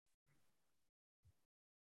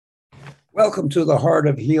Welcome to the Heart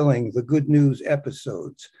of Healing, the Good News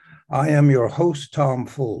episodes. I am your host, Tom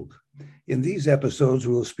Fuld. In these episodes,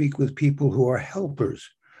 we will speak with people who are helpers,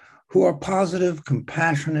 who are positive,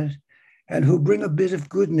 compassionate, and who bring a bit of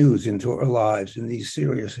good news into our lives in these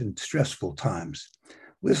serious and stressful times.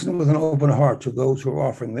 Listen with an open heart to those who are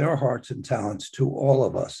offering their hearts and talents to all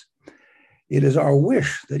of us. It is our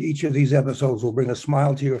wish that each of these episodes will bring a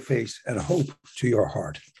smile to your face and hope to your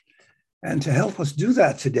heart. And to help us do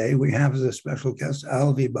that today, we have as a special guest,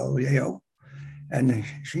 Alive Balayo, and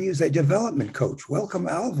she is a development coach. Welcome,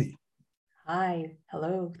 Alive. Hi,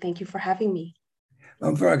 hello. Thank you for having me.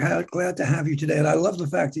 I'm very glad to have you today. And I love the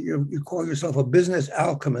fact that you call yourself a business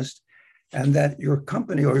alchemist and that your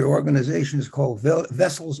company or your organization is called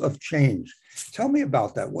Vessels of Change. Tell me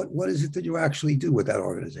about that. What is it that you actually do with that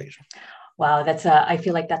organization? Wow, I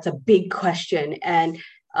feel like that's a big question. And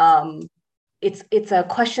um, it's a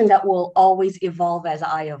question that will always evolve as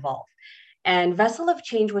I evolve. And Vessel of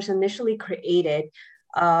Change was initially created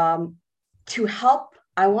um, to help,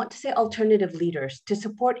 I want to say, alternative leaders to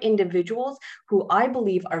support individuals who I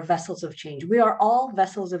believe are vessels of change. We are all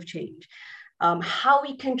vessels of change. How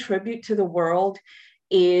we contribute to the world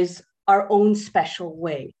is our own special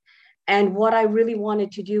way. And what I really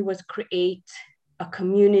wanted to do was create a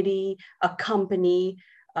community, a company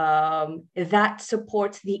that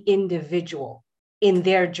supports the individual in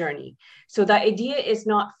their journey. So the idea is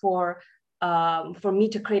not for me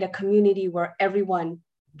to create a community where everyone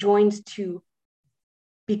joins to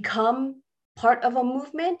become part of a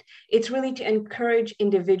movement. It's really to encourage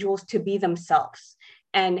individuals to be themselves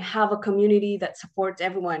and have a community that supports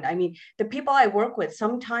everyone. I mean, the people I work with,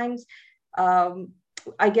 sometimes um,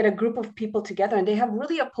 I get a group of people together and they have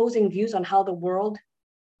really opposing views on how the world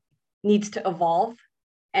needs to evolve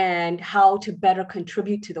and how to better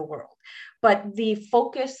contribute to the world. But the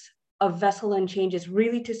focus of Vessel and Change is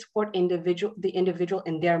really to support the individual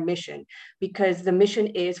in their mission, because the mission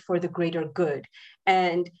is for the greater good.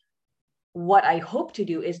 And what I hope to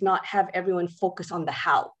do is not have everyone focus on the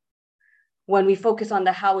how. When we focus on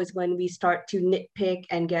the how is when we start to nitpick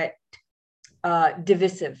and get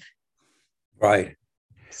divisive. Right.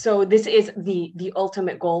 So this is the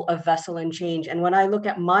ultimate goal of Vessel and Change. And when I look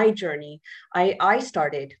at my journey, I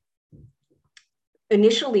started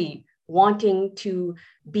initially wanting to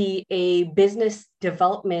be a business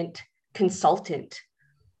development consultant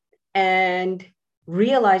and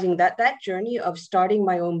realizing that that journey of starting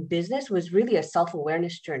my own business was really a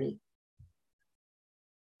self-awareness journey.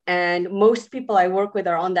 And most people I work with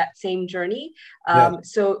are on that same journey.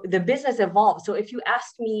 Yes. So the business evolved. So if you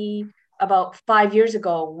asked me about 5 years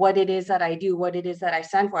ago what it is that I do, what it is that I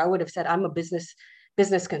stand for, I would have said I'm a business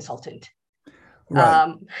consultant.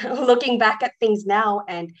 Right. Looking back at things now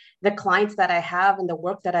and the clients that I have and the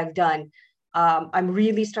work that I've done, I'm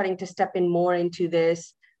really starting to step in more into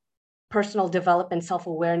this personal development,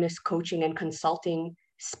 self-awareness, coaching, and consulting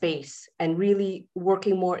space, and really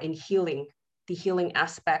working more in healing, the healing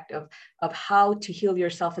aspect of how to heal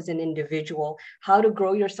yourself as an individual, how to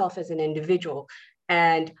grow yourself as an individual.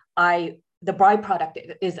 And the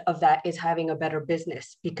byproduct of that is having a better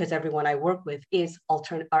business, because everyone I work with is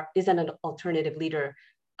an alternative leader,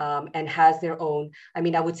 and has their own. I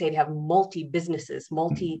mean, I would say they have multi businesses,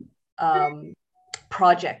 multi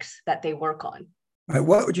projects that they work on. Right.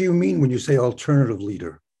 What do you mean when you say alternative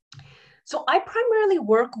leader? So I primarily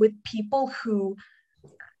work with people who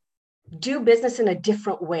do business in a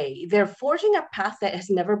different way. They're forging a path that has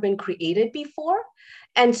never been created before.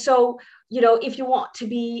 And so, if you want to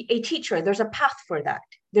be a teacher, there's a path for that.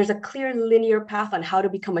 There's a clear linear path on how to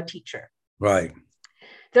become a teacher. Right.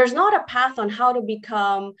 There's not a path on how to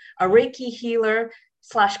become a Reiki healer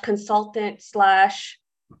 / consultant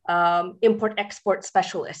 / import export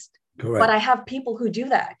specialist. But Correct. I have people who do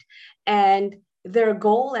that. And their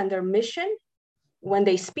goal and their mission, when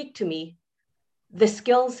they speak to me, the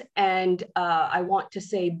skills and I want to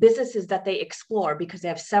say businesses that they explore, because they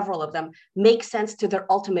have several of them, make sense to their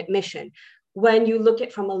ultimate mission. When you look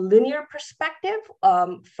at from a linear perspective,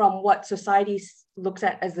 from what society looks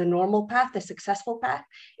at as the normal path, the successful path,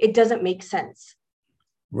 it doesn't make sense.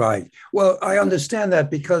 Right. Well, I understand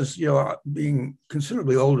that because, being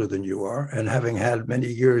considerably older than you are and having had many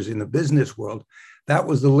years in the business world, that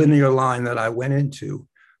was the linear line that I went into,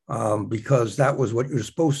 because that was what you're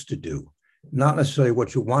supposed to do, not necessarily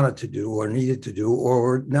what you wanted to do or needed to do,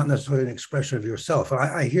 or not necessarily an expression of yourself.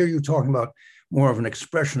 I hear you talking about more of an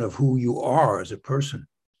expression of who you are as a person.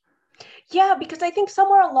 Yeah, because I think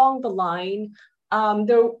somewhere along the line,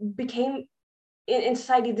 there became in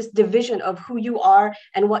society this division of who you are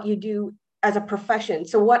and what you do as a profession.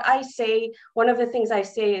 So what I say, one of the things I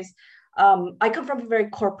say is, I come from a very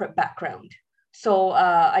corporate background. So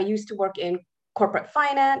I used to work in corporate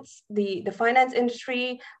finance, the finance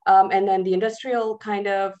industry, and then the industrial kind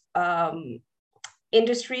of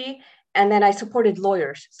industry. And then I supported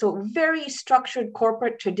lawyers. So very structured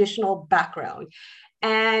corporate traditional background.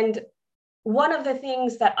 And one of the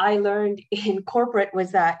things that I learned in corporate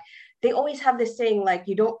was that they always have this saying, like,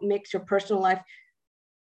 you don't mix your personal life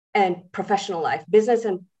and professional life. Business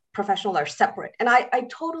and professional are separate. And I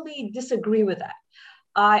totally disagree with that.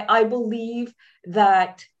 I believe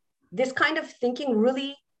that this kind of thinking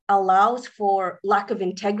really allows for lack of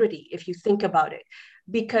integrity if you think about it,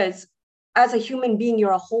 because as a human being,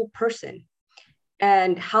 you're a whole person.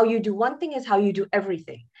 And how you do one thing is how you do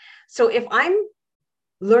everything. So if I'm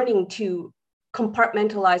learning to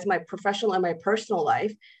compartmentalize my professional and my personal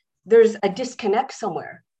life, there's a disconnect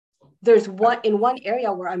somewhere. There's one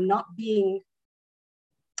area where I'm not being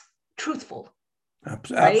truthful, right?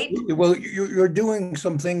 Absolutely. Well, you're doing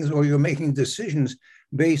some things, or you're making decisions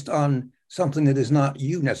based on something that is not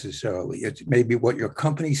you necessarily. It's maybe what your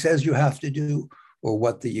company says you have to do, or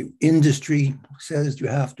what the industry says you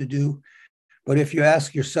have to do. But if you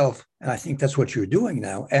ask yourself, and I think that's what you're doing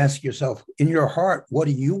now, ask yourself in your heart, what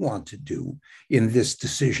do you want to do in this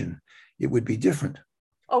decision? It would be different.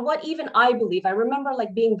 Or what even I believe. I remember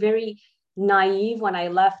like being very naive when I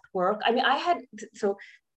left work. I mean, I had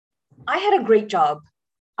a great job.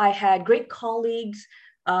 I had great colleagues,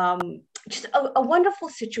 just a wonderful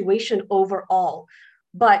situation overall.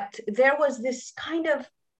 But there was this kind of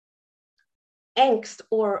angst,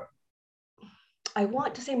 or I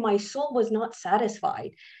want to say my soul was not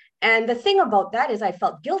satisfied. And the thing about that is I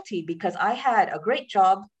felt guilty because I had a great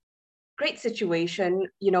job, great situation,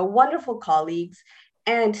 wonderful colleagues.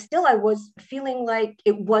 And still I was feeling like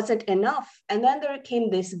it wasn't enough. And then there came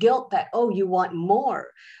this guilt that, oh, you want more.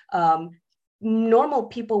 Normal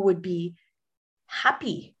people would be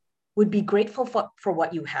happy, would be grateful for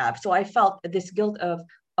what you have. So I felt this guilt of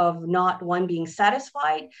not, one, being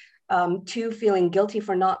satisfied, two, feeling guilty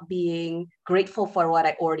for not being grateful for what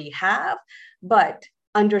I already have, but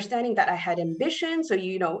understanding that I had ambition. So,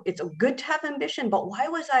 it's good to have ambition, but why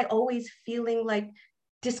was I always feeling like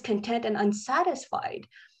discontent and unsatisfied?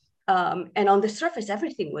 And on the surface,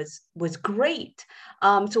 everything was great.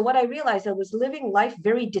 So what I realized, I was living life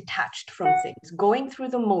very detached from things, going through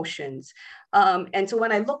the motions. And so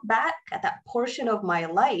when I look back at that portion of my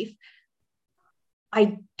life,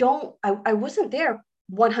 I wasn't there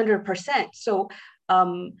 100%. So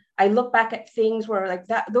I look back at things where like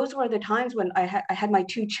that, those were the times when I had my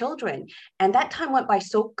two children, and that time went by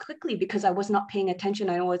so quickly because I was not paying attention.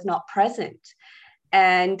 I was not present.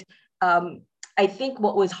 And I think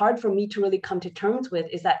what was hard for me to really come to terms with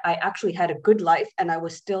is that I actually had a good life and I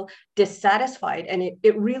was still dissatisfied. And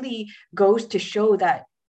it really goes to show that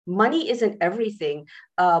money isn't everything.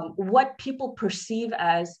 What people perceive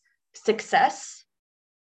as success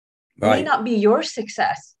may not be your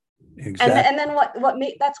success. Exactly. And then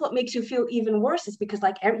that's what makes you feel even worse, is because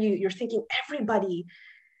like you're thinking everybody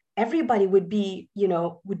would be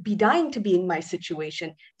dying to be in my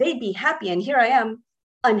situation. They'd be happy. And here I am,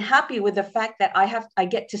 unhappy with the fact that I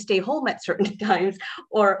get to stay home at certain times,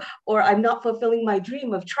 or I'm not fulfilling my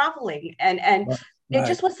dream of traveling. And Right. it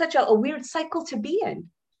just was such a weird cycle to be in.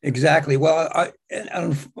 Exactly. Well,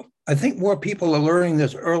 I think more people are learning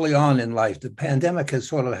this early on in life. The pandemic has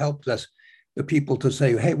sort of helped us, the people, to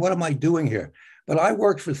say, hey, what am I doing here? But I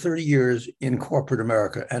worked for 30 years in corporate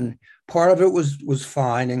America, and part of it was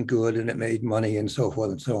fine and good, and it made money and so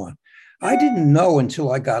forth and so on. I didn't know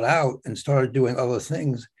until I got out and started doing other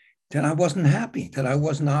things that I wasn't happy, that I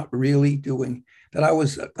was not really doing, that I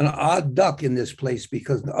was an odd duck in this place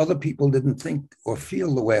because other people didn't think or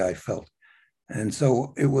feel the way I felt. And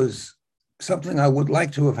so it was something I would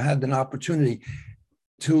like to have had an opportunity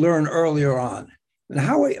to learn earlier on.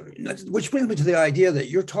 And which brings me to the idea that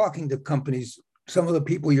you're talking to companies. Some of the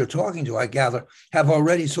people you're talking to, I gather, have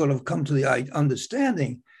already sort of come to the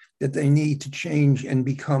understanding that they need to change and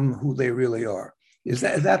become who they really are. Is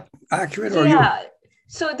that accurate? Or Yeah.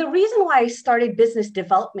 So the reason why I started business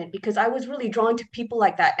development, because I was really drawn to people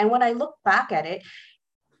like that. And when I look back at it,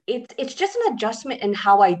 it's just an adjustment in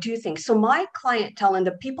how I do things. So my clientele and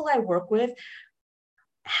the people I work with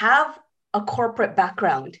have a corporate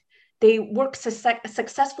background. They work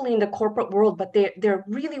successfully in the corporate world, but they're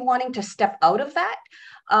really wanting to step out of that.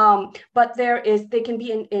 But they can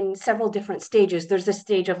be in several different stages. There's a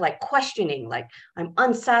stage of like questioning, like, I'm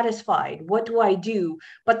unsatisfied, what do I do?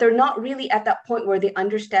 But they're not really at that point where they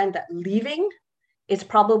understand that leaving is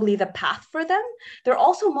probably the path for them. They're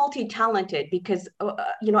also multi-talented because,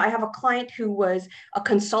 I have a client who was a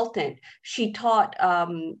consultant. She taught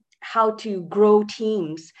how to grow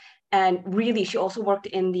teams. And really, she also worked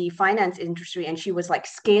in the finance industry, and she was like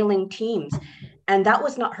scaling teams. And that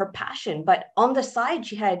was not her passion. But on the side,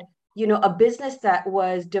 she had, a business that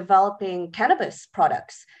was developing cannabis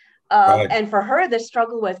products. Right. And for her, the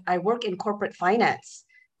struggle was, I work in corporate finance,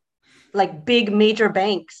 like big major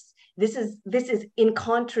banks. This is in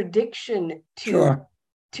contradiction Sure.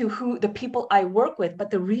 to who the people I work with. But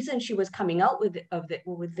the reason she was coming out with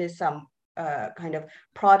this kind of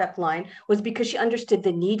product line was because she understood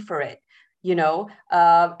the need for it,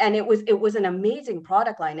 and it was an amazing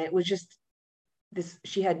product line. It was just this,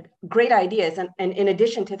 she had great ideas, and in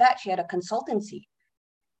addition to that, she had a consultancy,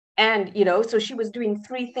 and so she was doing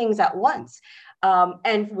three things at once.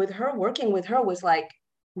 And with her, working with her was like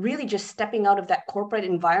really just stepping out of that corporate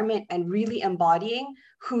environment and really embodying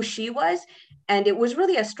who she was. And it was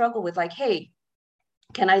really a struggle with like, hey,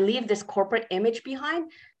 can I leave this corporate image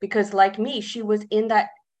behind? Because like me, she was in that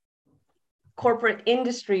corporate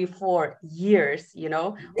industry for years,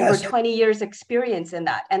 over Yes, 20 years experience in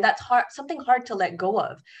that. And that's hard, something hard to let go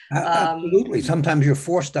of. absolutely. Sometimes you're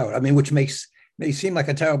forced out. I mean, which may seem like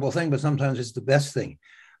a terrible thing, but sometimes it's the best thing.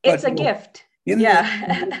 It's But a gift. in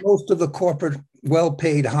Yeah. most of the corporate,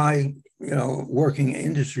 well-paid, high, working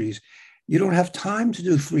industries, you don't have time to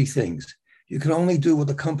do three things. You can only do what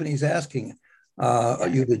the company's asking Yeah.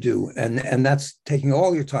 you to do, and that's taking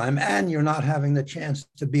all your time. And you're not having the chance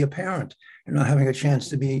to be a parent. You're not having a chance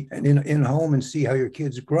to be in home and see how your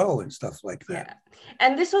kids grow and stuff like that. Yeah.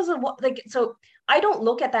 And this was so I don't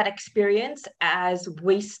look at that experience as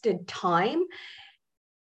wasted time.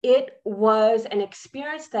 It was an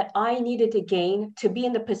experience that I needed to gain to be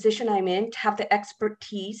in the position I'm in, to have the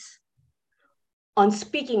expertise on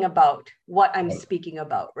speaking about what I'm Right. speaking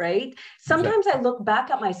about, right? Sometimes Exactly. I look back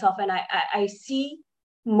at myself and I see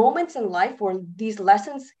moments in life where these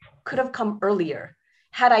lessons could have come earlier.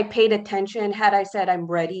 Had I paid attention, had I said I'm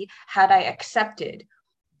ready, had I accepted.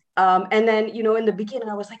 And then, in the beginning,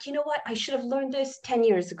 I was like, you know what? I should have learned this 10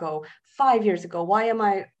 years ago, 5 years ago. Why am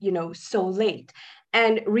I, so late?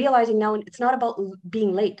 And realizing now it's not about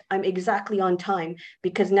being late. I'm exactly on time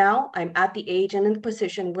because now I'm at the age and in the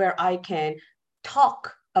position where I can talk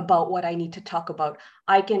about what I need to talk about.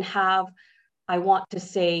 I can have, I want to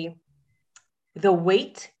say, the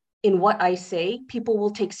weight in what I say, people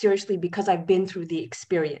will take seriously because I've been through the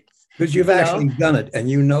experience, Because you've you know? actually done it and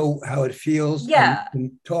you know how it feels and you Yeah.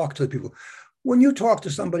 can talk to people. When you talk to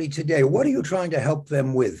somebody today, what are you trying to help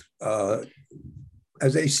them with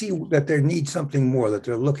as they see that they need something more, that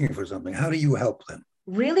they're looking for something? How do you help them?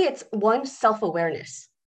 Really, it's one, self-awareness.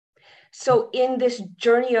 So in this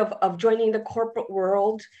journey of joining the corporate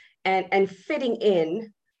world and fitting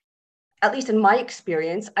in, at least in my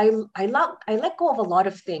experience, I let go of a lot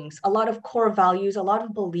of things, a lot of core values, a lot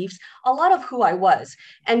of beliefs, a lot of who I was.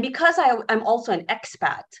 And because I'm also an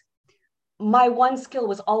expat, my one skill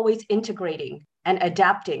was always integrating and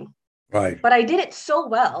adapting. Right, But I did it so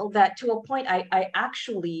well that to a point I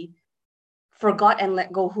actually forgot and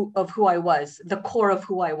let go of who I was, the core of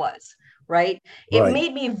who I was, right? It right,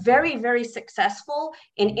 made me very, very successful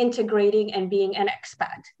in integrating and being an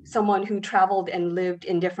expat, someone who traveled and lived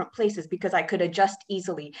in different places because I could adjust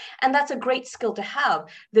easily. And that's a great skill to have.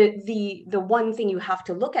 The one thing you have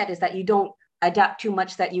to look at is that you don't adapt too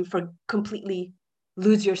much that you completely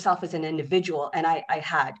lose yourself as an individual. And I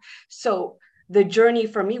had. So the journey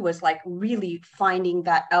for me was like really finding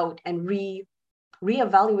that out and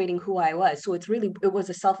reevaluating who I was. So it was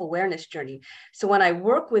a self-awareness journey. So when I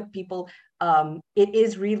work with people, it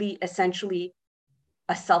is really essentially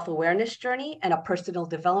a self-awareness journey and a personal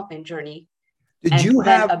development journey, Did and you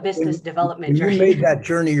then have, a business development when you journey. made that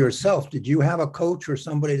journey yourself, did you have a coach or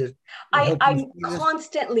somebody to help you I'm see this?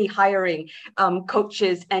 constantly hiring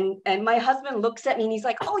coaches, and my husband looks at me and he's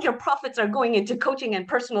like, "Oh, your profits are going into coaching and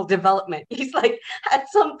personal development." He's like, "At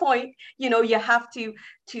some point, you have to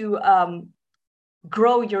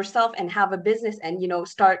grow yourself and have a business and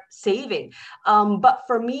start saving." But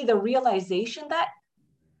for me, the realization that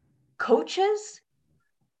coaches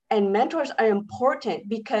and mentors are important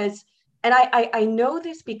because, and I know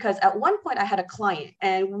this because at one point I had a client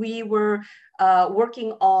and we were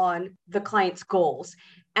working on the client's goals,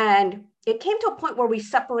 and it came to a point where we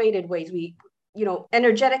separated ways. We,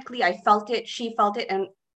 energetically, I felt it, she felt it, and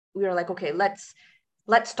we were like, okay, let's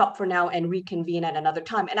stop for now and reconvene at another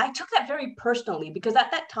time. And I took that very personally because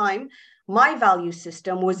at that time, my value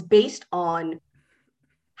system was based on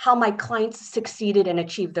how my clients succeeded and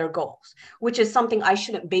achieved their goals, which is something I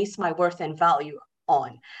shouldn't base my worth and value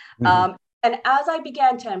on. Mhm. And as I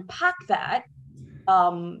began to unpack that,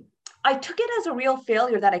 um, I took it as a real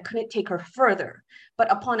failure that I couldn't take her further.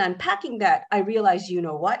 But upon unpacking that, I realized, you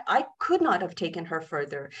know what? I could not have taken her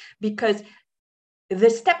further because the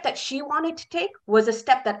step that she wanted to take was a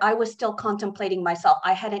step that I was still contemplating myself.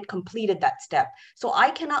 I hadn't completed that step. So I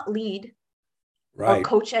cannot lead or Right.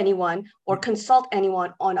 coach anyone or consult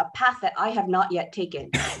anyone on a path that I have not yet taken.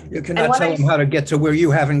 You And cannot when tell I them how to get to where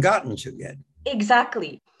you haven't gotten to yet.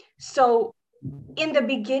 exactly. So in the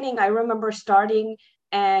beginning, I remember starting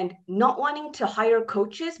and not wanting to hire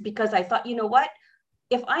coaches because I thought, you know what?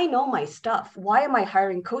 If I know my stuff, why am I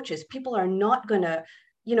hiring coaches? People are not going to,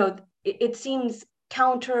 it seems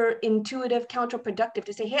counterintuitive, counterproductive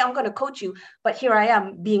to say, hey, I'm going to coach you, but here I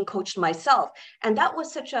am being coached myself. And that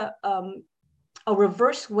was such a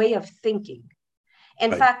reverse way of thinking.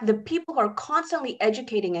 In Right. fact, the people who are constantly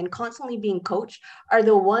educating and constantly being coached are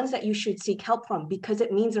the ones that you should seek help from because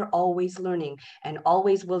it means they're always learning and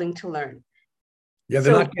always willing to learn. Yeah,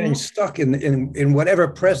 they're So not getting stuck in whatever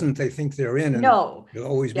present they think they're in, and no, it'll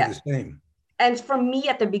always be yeah. the same. And for me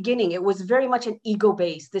at the beginning, it was very much an ego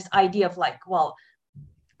based, this idea of like, well,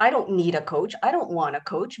 I don't need a coach. I don't want a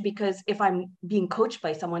coach because if I'm being coached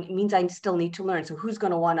by someone, it means I still need to learn. So who's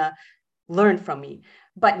going to want to learn from me?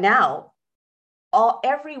 But now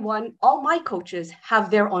all my coaches have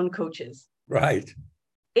their own coaches. Right.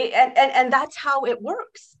 And that's how it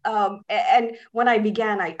works. And when I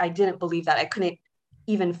began, I didn't believe that. I couldn't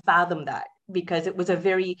even fathom that because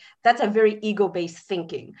that's a very ego-based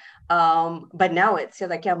thinking. But now it's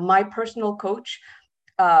like, yeah, my personal coach,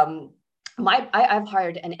 um, I've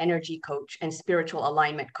hired an energy coach and spiritual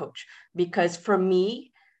alignment coach because for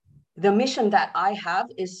me, the mission that I have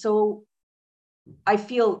is so, I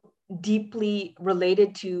feel deeply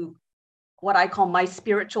related to what I call my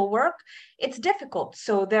spiritual work. It's difficult.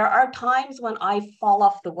 So there are times when I fall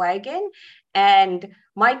off the wagon and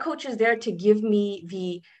my coach is there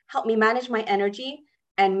to help me manage my energy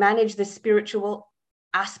and manage the spiritual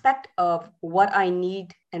aspect of what I need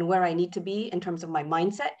and where I need to be in terms of my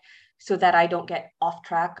mindset so that I don't get off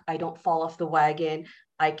track. I don't fall off the wagon.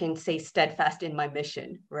 I can stay steadfast in my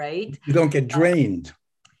mission, right? You don't get Uh, drained.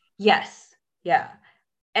 yes. Yeah.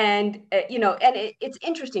 And it's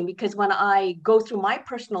interesting because when I go through my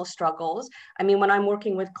personal struggles, I mean, when I'm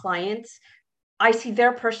working with clients, I see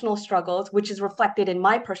their personal struggles, which is reflected in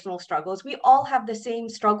my personal struggles. We all have the same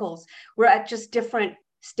struggles. We're at just different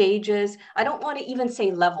stages. I don't want to even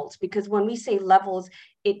say levels because when we say levels,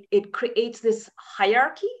 it creates this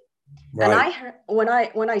hierarchy. And Right.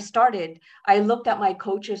 when I started, I looked at my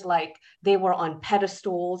coaches like they were on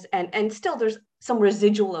pedestals, and still there's some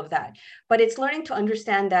residual of that. But it's learning to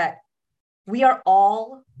understand that we are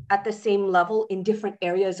all at the same level in different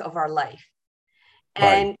areas of our life.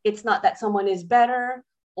 Right. And it's not that someone is better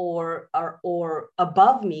or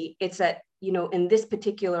above me. It's that, in this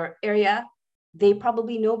particular area, they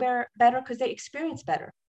probably know better because they experience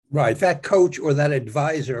better Right. That coach or that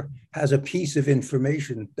advisor has a piece of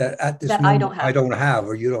information that at this that I moment don't I have. don't have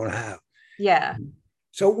or you don't have. Yeah.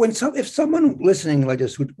 So if someone listening like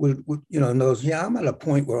this would knows, yeah, I'm at a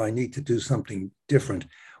point where I need to do something different,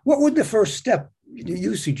 what would the first step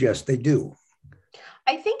you suggest they do?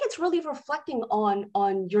 I think it's really reflecting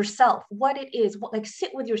on yourself, what it is, like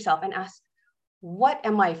sit with yourself and ask, what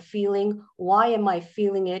am I feeling? Why am I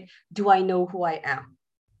feeling it? Do I know who I am?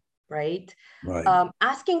 Right? Right.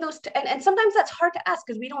 Asking and sometimes that's hard to ask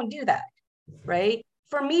because we don't do that, right?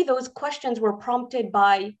 For me, those questions were prompted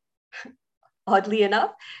by, oddly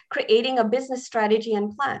enough, creating a business strategy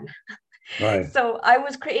and plan. Right. So I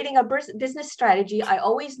was creating a business strategy. I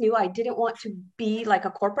always knew I didn't want to be like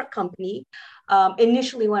a corporate company.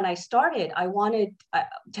 Initially, when I started, I wanted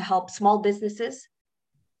to help small businesses,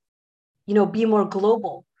 be more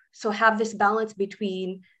global. So have this balance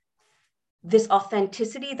between this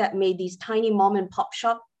authenticity that made these tiny mom and pop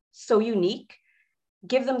shop so unique,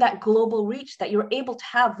 give them that global reach that you're able to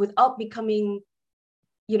have without becoming,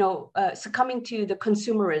 succumbing to the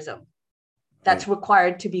consumerism that's Right.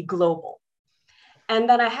 required to be global. And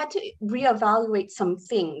then I had to reevaluate some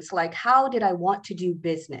things like how did I want to do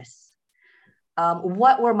business?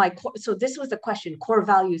 What were my core? So this was the question, core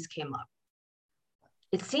values came up.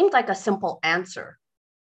 It seemed like a simple answer,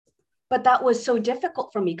 but that was so difficult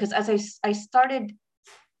for me because as I started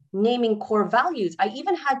naming core values, I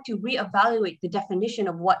even had to reevaluate the definition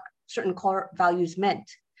of what certain core values meant.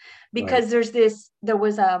 Right. Because there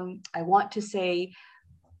was, I want to say,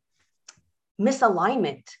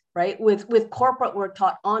 misalignment, right? With corporate, we're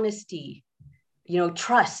taught honesty,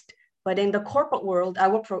 trust. But in the corporate world, I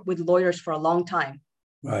worked with lawyers for a long time,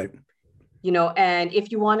 Right. and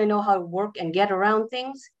if you want to know how to work and get around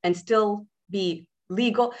things and still be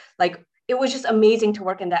legal, like it was just amazing to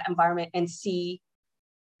work in that environment and see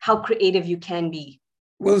how creative you can be.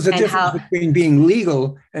 Well, there's a and difference how between being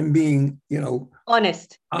legal and being,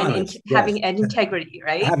 honest and honest. Yes. having an integrity,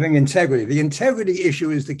 right? Having integrity. The integrity issue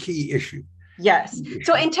is the key issue. Yes.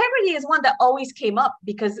 So integrity is one that always came up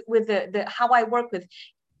because with the how I work with,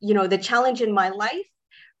 the challenge in my life,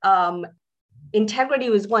 integrity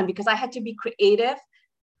was one because I had to be creative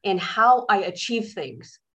in how I achieve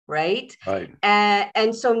things, right? Right.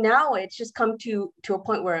 And so now it's just come to a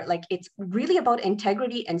point where like it's really about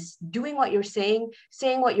integrity and doing what you're saying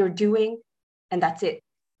what you're doing, and that's it.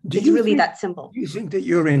 It's really that simple. Do you think that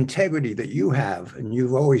your integrity that you have and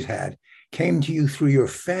you've always had came to you through your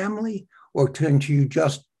family or came to you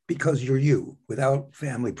just because you're you without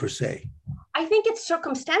family per se? I think it's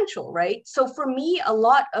circumstantial, right? So for me, a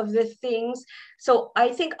lot of the things, so I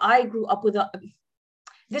think I grew up with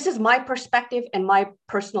this is my perspective and my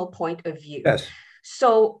personal point of view. Yes.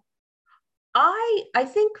 So I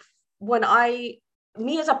think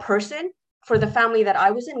me as a person, for the family that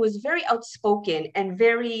I was in, was very outspoken and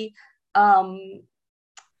very, I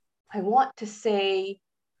want to say,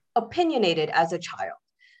 opinionated as a child.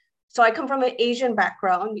 So I come from an Asian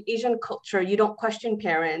background, Asian culture. You don't question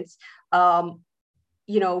parents.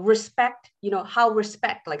 Respect, how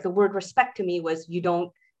respect, like the word respect to me was you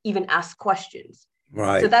don't even ask questions.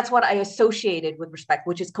 Right. So that's what I associated with respect,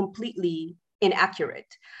 which is completely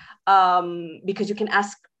inaccurate, because you can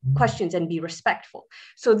ask questions and be respectful.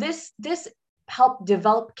 So this helped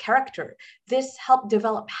develop character. This helped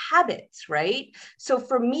develop habits, right? So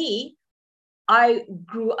for me, I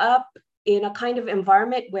grew up in a kind of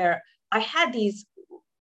environment where I had these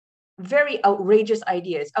very outrageous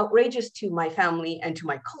ideas, outrageous to my family and to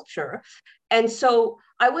my culture. And so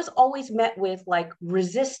I was always met with like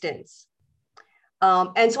resistance.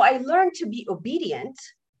 And so I learned to be obedient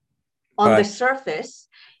on the surface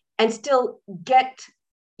and still get,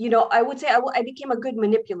 I would say I became a good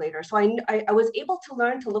manipulator. So I was able to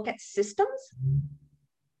learn to look at systems,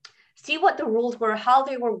 see what the rules were, how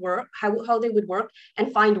they would work,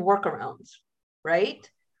 and find workarounds, right?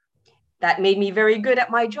 That made me very good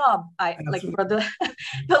at my job. Like for the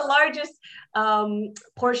largest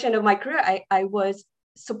portion of my career, I was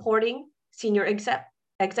supporting senior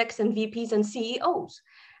execs and VPs and CEOs.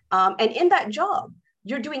 And in that job,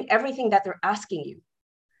 you're doing everything that they're asking you.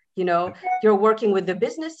 You're working with the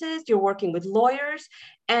businesses, you're working with lawyers,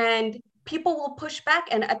 and people will push back.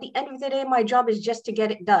 And at the end of the day, my job is just to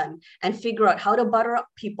get it done and figure out how to butter up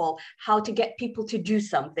people, how to get people to do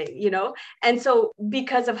something, And so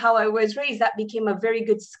because of how I was raised, that became a very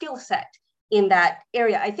good skill set in that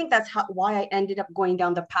area. I think that's why I ended up going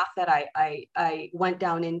down the path that I went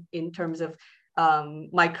down in terms of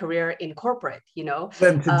my career in corporate,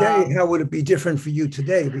 Then today, how would it be different for you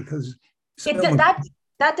today? Because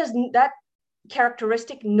that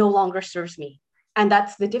characteristic no longer serves me. And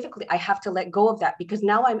that's the difficulty. I have to let go of that because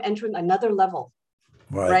now I'm entering another level,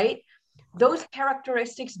 right? Those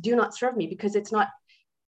characteristics do not serve me because it's not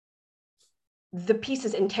the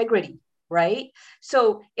piece's integrity, right?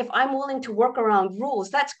 So if I'm willing to work around rules,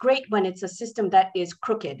 that's great when it's a system that is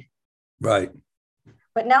crooked. Right.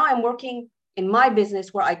 But now I'm working in my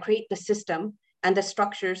business where I create the system and the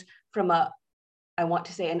structures from I want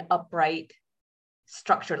to say an upright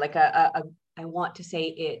structure, like I want to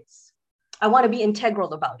say I want to be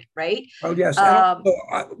integral about it, right? Oh, yes.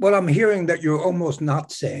 What I'm hearing that you're almost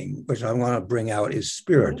not saying, which I want to bring out, is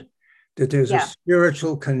spirit. Mm-hmm. That there's a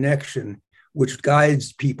spiritual connection which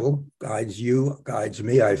guides people, guides you, guides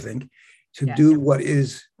me, I think, to do what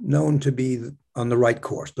is known to be on the right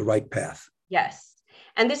course, the right path. Yes.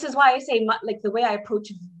 And this is why I say, like, the way I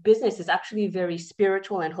approach business is actually very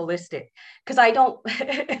spiritual and holistic. Because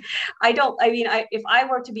if I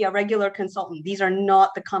were to be a regular consultant, these are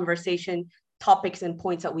not the conversation topics and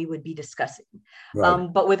points that we would be discussing. Right.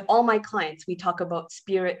 But with all my clients, we talk about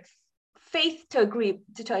spirit, faith to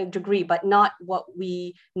a degree, but not what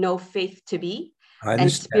we know faith to be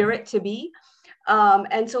and spirit to be.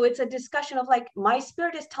 And so it's a discussion of like, my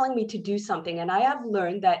spirit is telling me to do something. And I have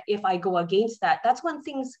learned that if I go against that, that's when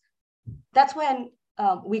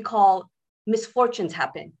we call misfortunes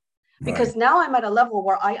happen. Because right. Now I'm at a level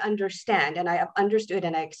where I understand and I have understood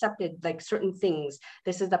and I accepted like certain things.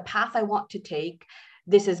 This is the path I want to take.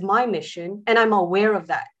 This is my mission. And I'm aware of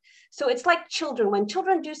that. So it's like children. When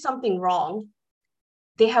children do something wrong,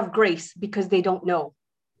 they have grace because they don't know.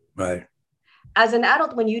 Right. As an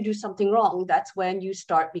adult, when you do something wrong, that's when you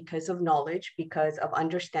start, because of knowledge, because of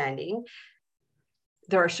understanding,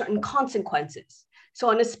 there are certain consequences. So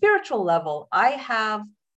on a spiritual level, I have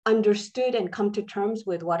understood and come to terms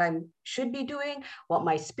with what I should be doing, what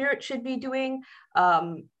my spirit should be doing.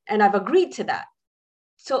 And I've agreed to that.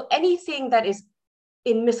 So anything that is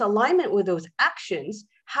in misalignment with those actions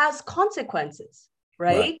has consequences,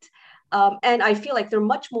 right? And I feel like they're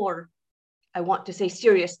much more, I want to say,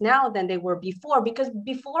 serious now than they were before, because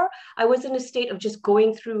before I was in a state of just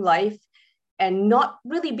going through life and not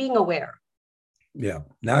really being aware. Yeah.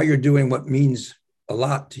 Now you're doing what means a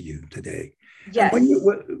lot to you today. Yes.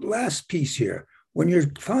 And last piece here, when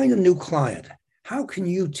you find a new client, how can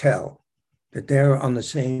you tell that they're on the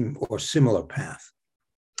same or similar path?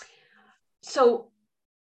 So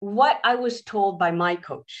what I was told by my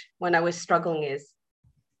coach when I was struggling is,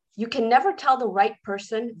 you can never tell the right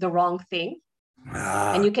person the wrong thing.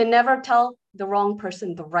 And you can never tell the wrong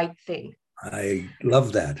person the right thing. I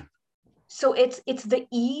love that. So it's the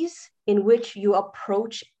ease in which you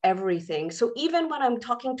approach everything. So even when I'm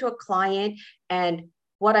talking to a client, and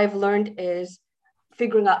what I've learned is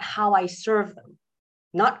figuring out how I serve them,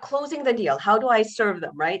 not closing the deal. How do I serve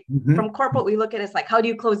them, right? Mm-hmm. From corporate, we look at it as like, how do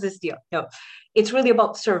you close this deal? No, it's really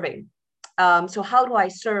about serving. So how do I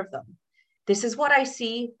serve them? This is what I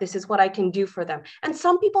see. This is what I can do for them. And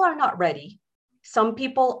some people are not ready. Some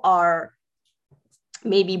people are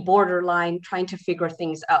maybe borderline trying to figure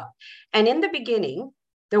things out. And in the beginning,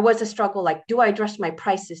 there was a struggle like, do I adjust my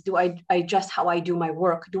prices? Do I adjust how I do my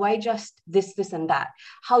work? Do I adjust this, and that?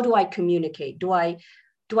 How do I communicate? Do I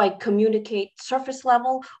communicate surface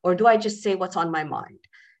level, or do I just say what's on my mind?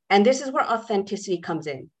 And this is where authenticity comes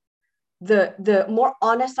in. The more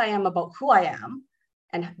honest I am about who I am,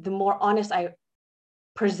 and the more honest I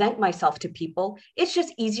present myself to people, it's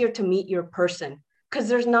just easier to meet your person, because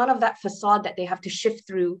there's none of that facade that they have to shift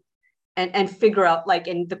through and figure out, like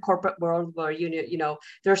in the corporate world where, you know,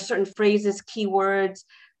 there are certain phrases, keywords,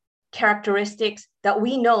 characteristics that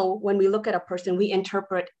we know when we look at a person, we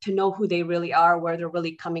interpret to know who they really are, where they're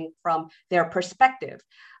really coming from, their perspective.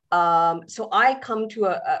 So I come to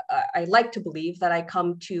I like to believe that I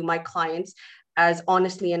come to my clients as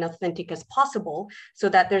honestly and authentic as possible, so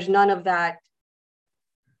that there's none of that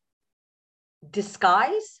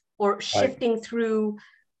disguise or shifting through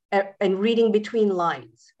and reading between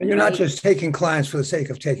lines. And you're not just taking clients for the sake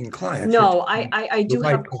of taking clients. No, I do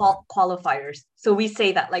have qualifiers. So we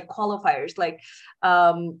say that, like qualifiers, like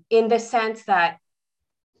in the sense that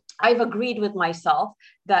I've agreed with myself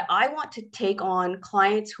that I want to take on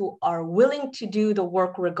clients who are willing to do the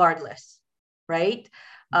work regardless, right?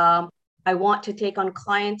 I want to take on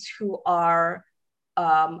clients who are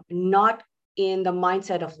not in the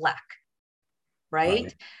mindset of lack,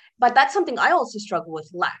 right? But that's something I also struggle with,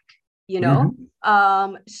 lack, you know?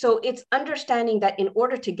 Mm-hmm. So it's understanding that in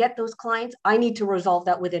order to get those clients, I need to resolve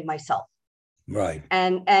that within myself. Right.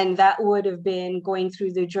 And that would have been going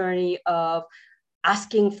through the journey of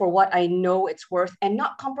asking for what I know it's worth and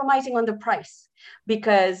not compromising on the price.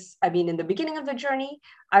 Because I mean, in the beginning of the journey,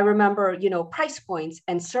 I remember, you know, price points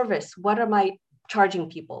and service. What am I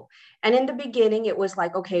charging people? And in the beginning, it was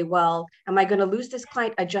like, okay, well, am I going to lose this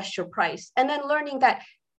client? Adjust your price. And then learning that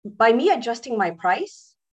by me adjusting my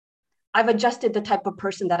price, I've adjusted the type of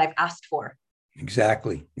person that I've asked for.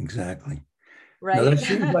 Exactly. Right. Now, that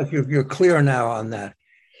seems like you're clear now on that.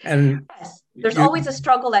 And yes, there's always a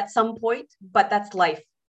struggle at some point, but that's life.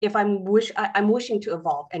 If I'm wishing to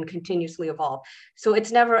evolve and continuously evolve. So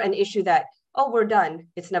it's never an issue that, oh, we're done.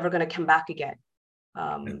 It's never going to come back again.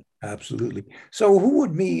 Absolutely. So who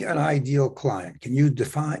would be an ideal client? Can you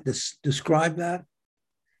describe that?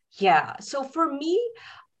 Yeah. So for me,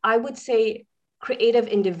 I would say creative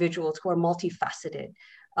individuals who are multifaceted,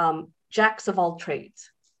 jacks of all trades.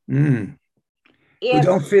 Who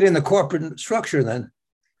don't fit in the corporate structure then?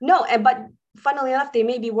 No, but funnily enough, they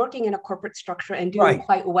may be working in a corporate structure and doing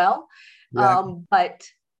quite well. Exactly. But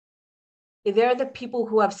they're the people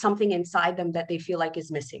who have something inside them that they feel like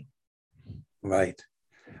is missing. Right.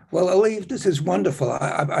 Well, Alive, this is wonderful.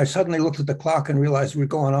 I suddenly looked at the clock and realized we're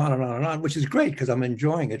going on and on and on, which is great because I'm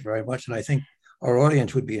enjoying it very much. And I think our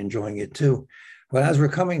audience would be enjoying it too. But as we're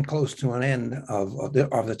coming close to an end of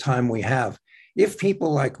the time we have, if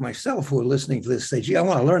people like myself who are listening to this say, gee, I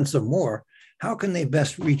want to learn some more, how can they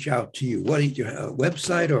best reach out to you? What is your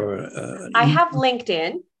website or? I have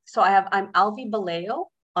LinkedIn. So I'm Alive Balayo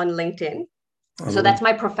on LinkedIn. So that's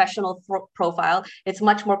my professional profile. It's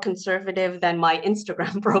much more conservative than my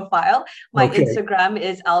Instagram profile. My Instagram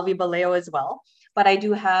is Alive Balayo as well. But I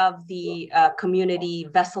do have the community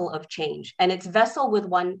Vessel of Change. And it's vessel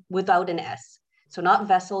without an S. So not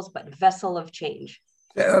vessels, but Vessel of Change.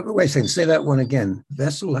 Wait a second, say that one again.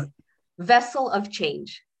 Vessel of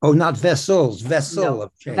Change. Oh, not vessels, vessel No,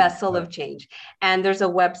 of change. Vessel of Change. And there's a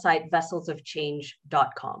website,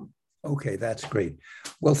 vesselsofchange.com. Okay, that's great.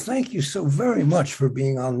 Well, thank you so very much for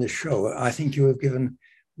being on this show. I think you have given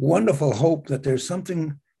wonderful hope that there's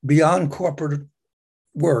something beyond corporate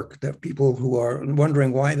work, that people who are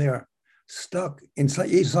wondering why they're stuck in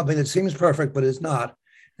something that seems perfect but is not,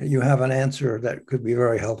 that you have an answer that could be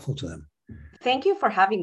very helpful to them. Thank you for having